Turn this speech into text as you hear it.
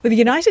Well, the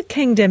United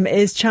Kingdom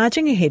is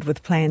charging ahead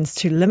with plans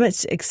to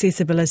limit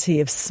accessibility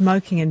of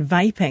smoking and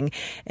vaping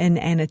in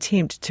an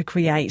attempt to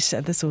create,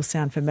 this will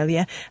sound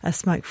familiar, a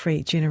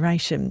smoke-free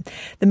generation.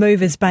 The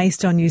move is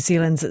based on New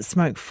Zealand's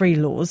smoke-free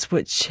laws,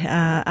 which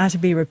are to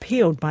be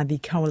repealed by the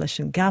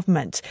coalition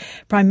government.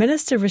 Prime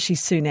Minister Rishi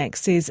Sunak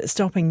says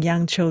stopping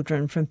young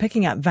children from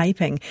picking up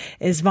vaping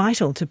is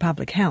vital to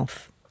public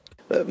health.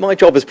 My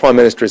job as Prime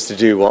Minister is to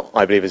do what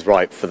I believe is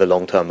right for the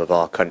long term of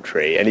our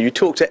country. And if you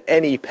talk to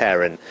any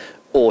parent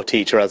or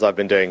teacher, as I've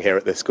been doing here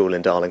at this school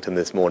in Darlington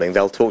this morning,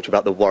 they'll talk to you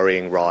about the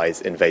worrying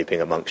rise in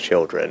vaping amongst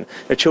children.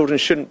 Now, children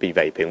shouldn't be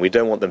vaping. We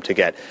don't want them to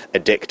get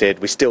addicted.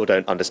 We still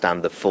don't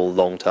understand the full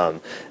long-term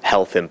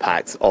health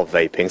impacts of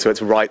vaping. So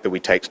it's right that we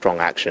take strong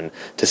action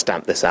to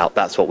stamp this out.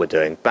 That's what we're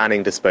doing.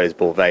 Banning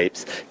disposable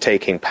vapes,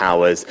 taking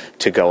powers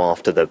to go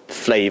after the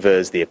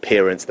flavours, the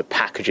appearance, the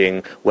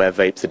packaging where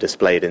vapes are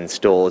displayed in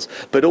stores,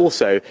 but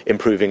also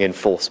improving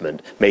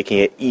enforcement, making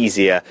it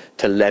easier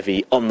to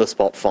levy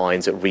on-the-spot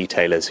fines at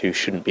retailers who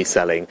shouldn't be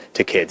selling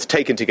to kids.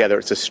 Taken together,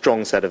 it's a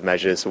strong set of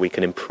measures so we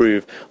can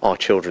improve our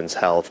children's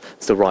health.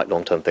 It's the right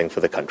long-term thing for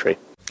the country.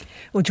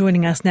 Well,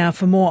 joining us now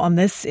for more on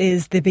this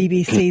is the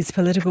BBC's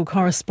political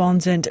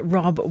correspondent,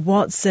 Rob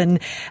Watson.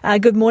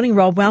 Good morning,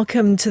 Rob.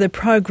 Welcome to the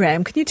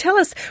programme. Can you tell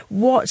us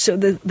what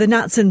the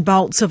nuts and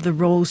bolts of the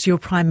rules your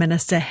Prime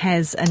Minister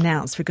has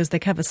announced? Because they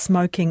cover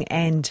smoking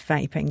and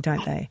vaping,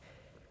 don't they?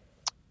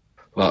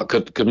 Well,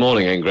 good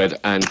morning, Ingrid,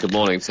 and good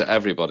morning to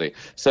everybody.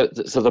 So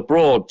the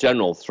broad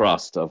general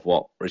thrust of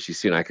what Rishi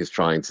Sunak is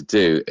trying to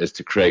do is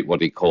to create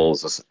what he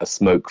calls a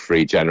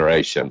smoke-free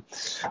generation.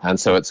 And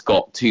so it's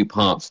got two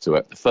parts to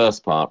it. The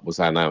first part was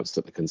announced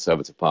at the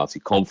Conservative Party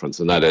conference,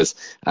 and that is,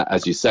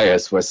 as you say,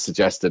 as was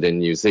suggested in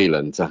New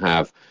Zealand, to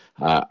have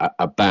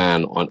a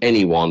ban on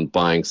anyone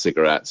buying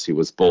cigarettes who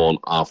was born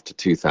after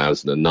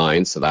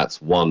 2009. So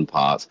that's one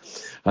part.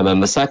 And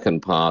then the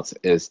second part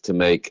is to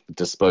make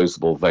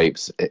disposable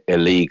vapes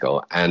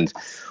illegal. And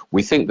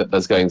we think that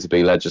there's going to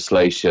be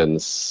legislation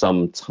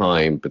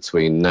sometime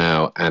between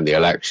now and the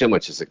election,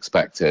 which is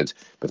expected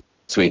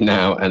between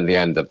now and the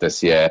end of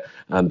this year,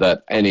 and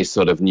that any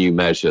sort of new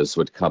measures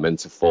would come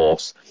into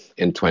force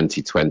in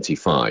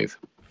 2025.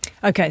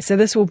 OK, so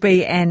this will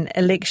be an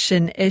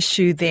election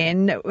issue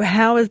then.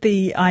 How is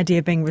the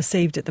idea being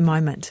received at the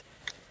moment?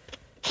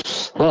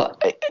 Well,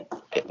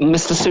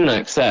 Mr.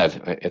 Sunak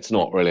said it's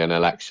not really an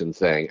election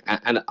thing.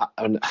 And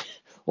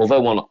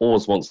although one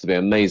always wants to be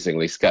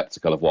amazingly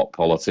sceptical of what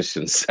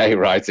politicians say,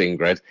 right,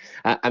 Ingrid?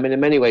 I mean, in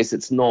many ways,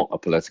 it's not a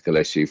political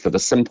issue for the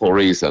simple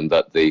reason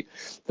that the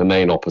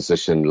main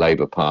opposition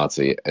Labour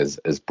Party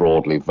is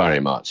broadly very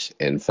much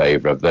in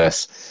favour of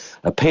this.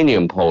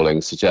 Opinion polling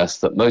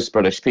suggests that most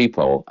British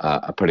people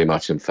are pretty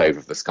much in favour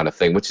of this kind of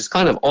thing, which is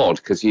kind of odd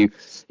because you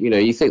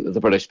think that the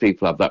British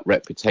people have that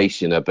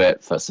reputation a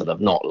bit for sort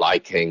of not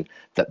liking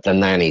the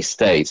nanny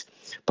state.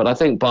 But I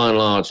think by and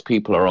large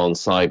people are on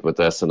side with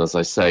this, and as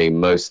I say,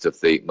 most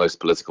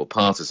political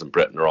parties in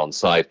Britain are on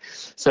side.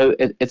 So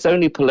it's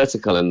only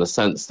political in the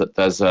sense that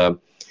there's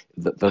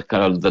the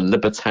kind of the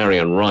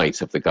libertarian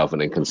right of the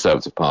governing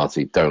Conservative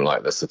Party don't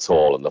like this at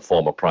all, and the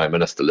former Prime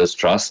Minister Liz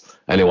Truss,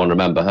 anyone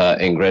remember her,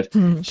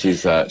 Ingrid?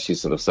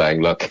 She's sort of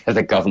saying, look,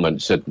 the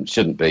government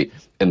shouldn't be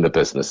in the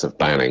business of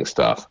banning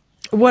stuff.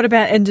 What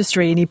about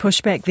industry? Any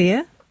pushback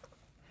there?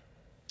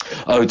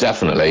 Oh,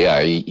 definitely, yeah.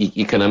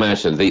 You can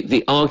imagine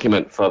the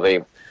argument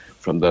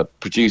from the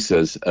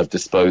producers of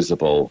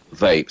disposable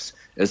vapes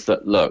is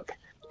that, look,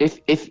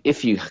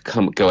 if you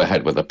go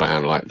ahead with a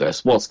ban like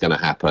this, what's going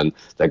to happen?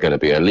 They're going to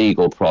be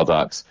illegal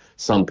products.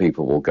 Some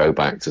people will go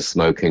back to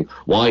smoking.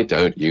 Why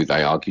don't you,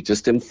 they argue,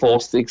 just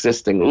enforce the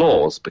existing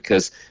laws?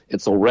 Because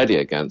it's already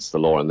against the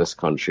law in this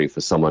country for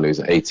someone who's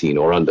 18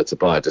 or under to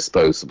buy a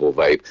disposable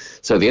vape.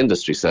 So the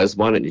industry says,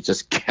 why don't you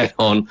just get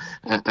on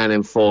and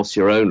enforce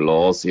your own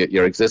laws,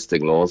 your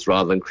existing laws,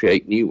 rather than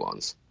create new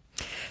ones?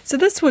 So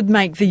this would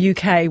make the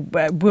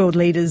UK world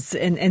leaders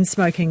in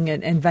smoking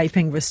and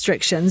vaping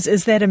restrictions.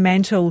 Is that a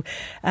mantle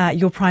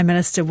your Prime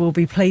Minister will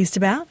be pleased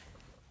about?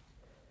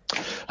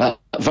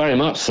 Very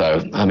much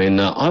so. I mean,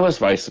 I was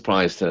very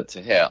surprised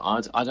to hear. I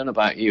don't know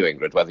about you,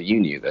 Ingrid, whether you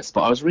knew this,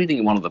 but I was reading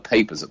in one of the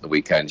papers at the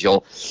weekend.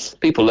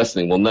 People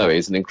listening will know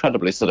he's an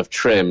incredibly sort of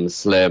trim,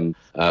 slim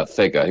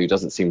figure who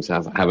doesn't seem to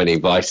have any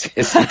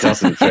vices. He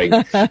doesn't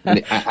drink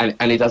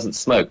and he doesn't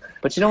smoke.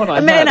 But you know what I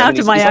heard? A man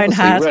after my own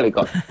heart.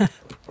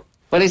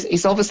 Well,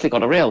 he's obviously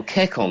got a real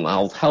kick on the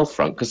old health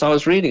front, because I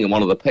was reading in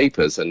one of the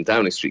papers, and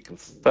Downing Street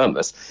confirmed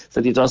this,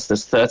 that he does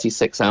this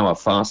 36-hour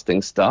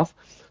fasting stuff.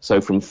 So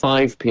from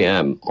 5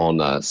 p.m.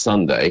 on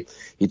Sunday,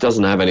 he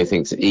doesn't have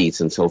anything to eat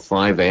until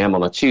 5 a.m.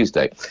 on a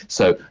Tuesday.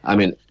 So, I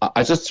mean,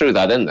 I just threw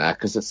that in there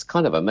because it's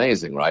kind of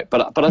amazing, right?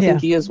 But I think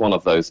he is one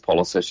of those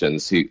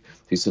politicians who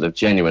sort of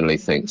genuinely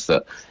thinks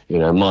that,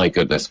 my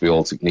goodness, we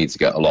all need to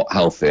get a lot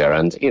healthier.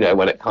 And,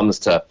 when it comes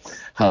to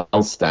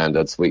health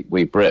standards, we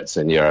Brits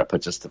in Europe are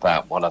just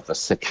about one of the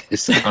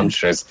sickest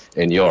countries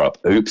in Europe.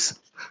 Oops.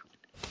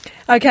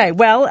 Okay,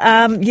 well,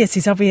 yes,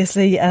 he's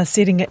obviously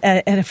setting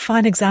a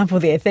fine example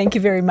there. Thank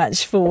you very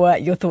much for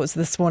your thoughts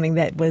this morning.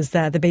 That was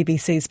the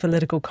BBC's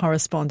political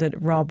correspondent,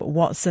 Rob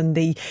Watson.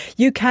 The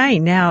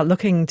UK now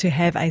looking to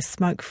have a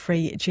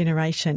smoke-free generation.